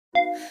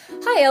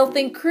Hi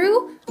Elthink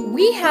crew!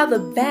 We have a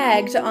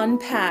bag to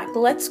unpack.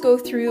 Let's go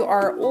through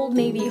our Old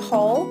Navy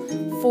haul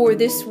for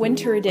this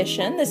winter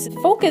edition. This is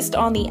focused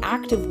on the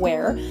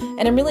activewear,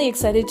 and I'm really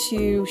excited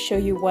to show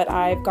you what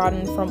I've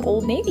gotten from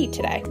Old Navy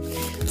today.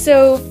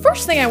 So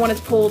first thing I wanted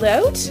to pull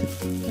out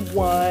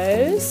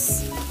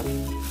was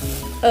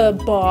a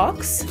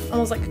box,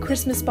 almost like a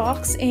Christmas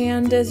box,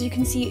 and as you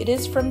can see it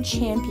is from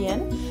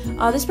Champion.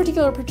 This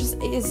particular purchase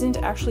isn't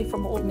actually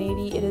from Old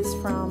Navy, it is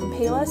from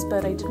Payless,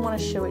 but I did want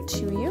to show it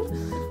to you.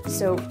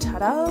 So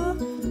ta-da!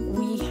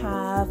 We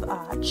have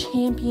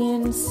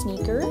Champion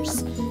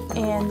sneakers,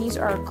 and these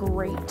are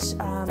great.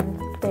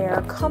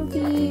 They're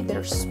comfy,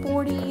 they're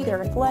sporty,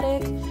 they're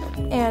athletic,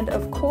 and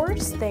of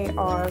course they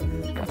are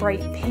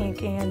bright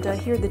pink, and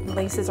here the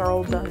laces are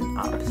all done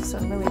up, so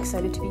I'm really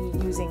excited to be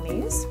using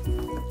these.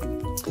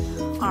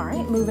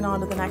 Alright, moving on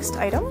to the next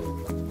item.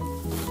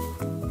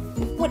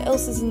 What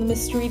else is in the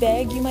mystery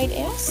bag, you might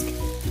ask?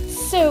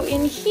 So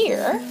in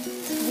here,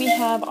 we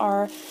have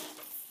our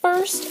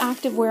first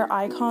activewear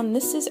icon.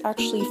 This is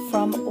actually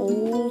from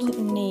Old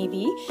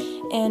Navy,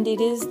 and it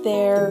is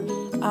their,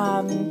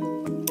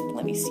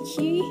 let me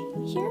see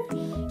here.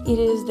 It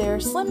is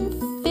their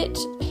slim fit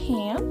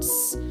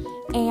pants,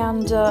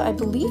 and I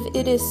believe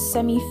it is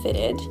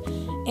semi-fitted.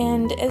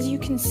 And as you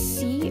can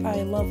see,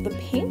 I love the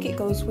pink. It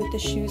goes with the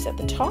shoes at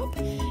the top,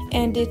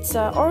 and it's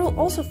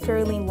also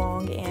fairly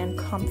long and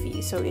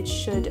comfy, so it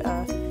should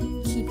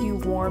keep you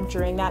warm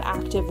during that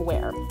active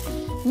wear.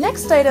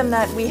 Next item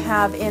that we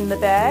have in the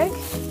bag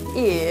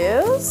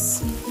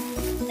is,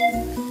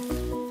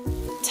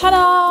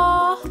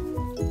 ta-da!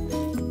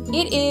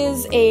 It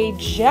is a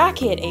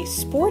jacket, a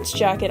sports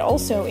jacket,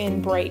 also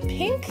in bright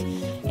pink,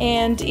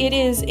 and it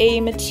is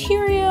a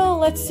material,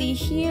 let's see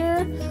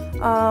here,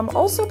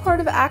 also part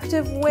of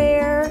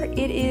activewear.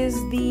 It is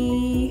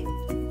the,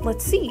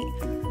 let's see,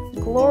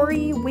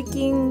 Glory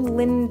Wicking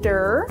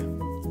Liner,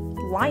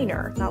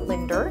 not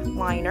Linder,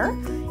 liner,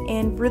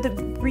 and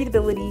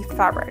breathability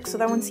fabric. So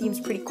that one seems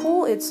pretty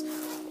cool. It's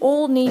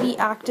Old Navy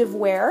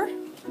activewear,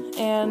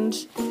 and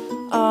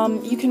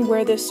you can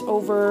wear this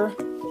over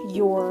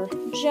your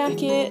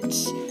jacket,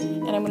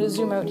 and I'm going to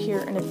zoom out here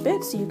in a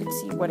bit so you can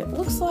see what it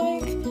looks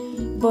like,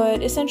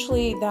 but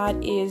essentially that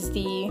is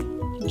the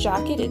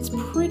jacket. It's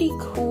pretty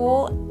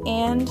cool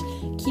and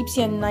keeps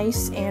you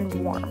nice and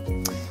warm.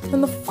 Then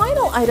the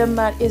final item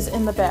that is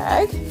in the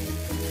bag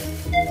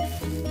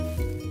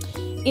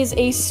is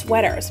a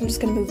sweater. So I'm just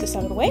going to move this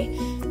out of the way.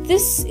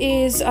 This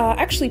is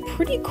actually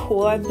pretty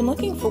cool. I've been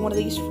looking for one of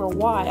these for a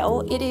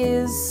while. It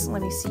is,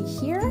 let me see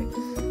here,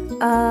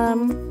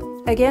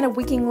 again, a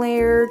wicking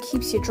layer,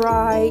 keeps you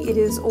dry. It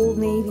is Old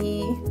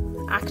Navy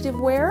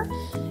activewear,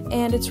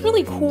 and it's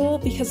really cool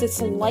because it's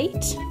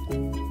light,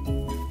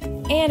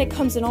 and it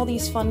comes in all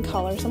these fun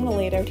colors. I'm going to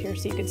lay it out here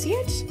so you can see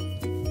it.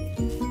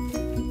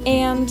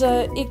 And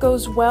it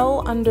goes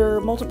well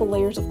under multiple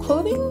layers of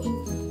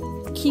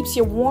clothing, keeps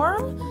you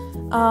warm,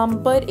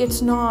 but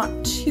it's not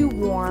too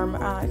warm,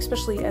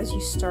 especially as you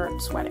start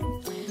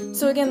sweating.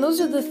 So again, those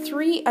are the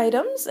 3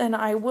 items, and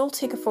I will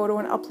take a photo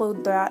and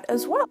upload that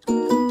as well.